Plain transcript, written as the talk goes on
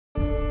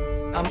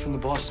I'm from the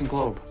Boston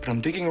Globe, but I'm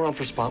digging around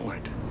for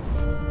Spotlight.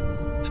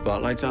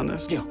 Spotlight's on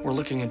this? Yeah, we're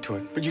looking into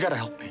it, but you gotta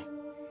help me.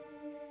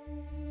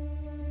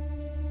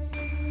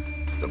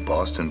 The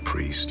Boston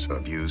priests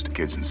abused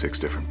kids in 6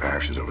 different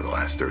parishes over the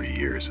last 30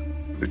 years.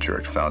 The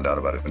church found out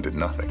about it and did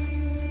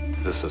nothing.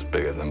 This is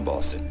bigger than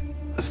Boston.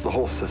 This is the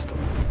whole system.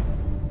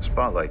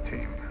 Spotlight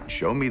team,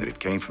 show me that it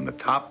came from the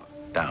top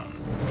down.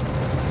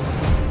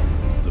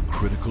 The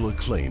critical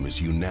acclaim is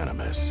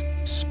unanimous.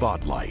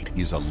 Spotlight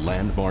is a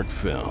landmark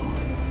film.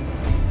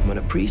 When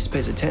a priest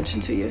pays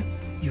attention to you,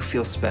 you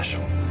feel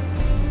special.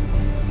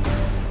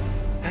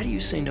 How do you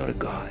say no to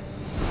God?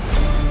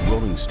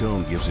 Rolling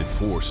Stone gives it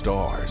 4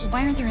 stars.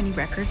 Why aren't there any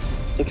records?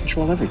 They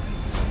control everything.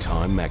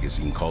 Time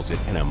magazine calls it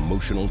an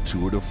emotional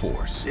tour de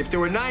force. If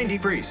there were 90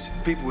 priests,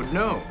 people would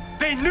know.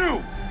 They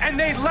knew, and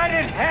they let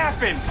it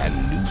happen! And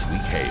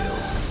Newsweek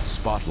hails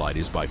Spotlight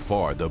is by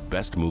far the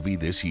best movie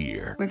this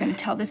year. We're gonna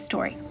tell this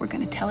story. We're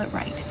gonna tell it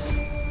right.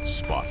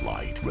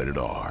 Spotlight, rated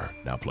R.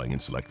 Now playing in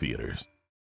select theaters.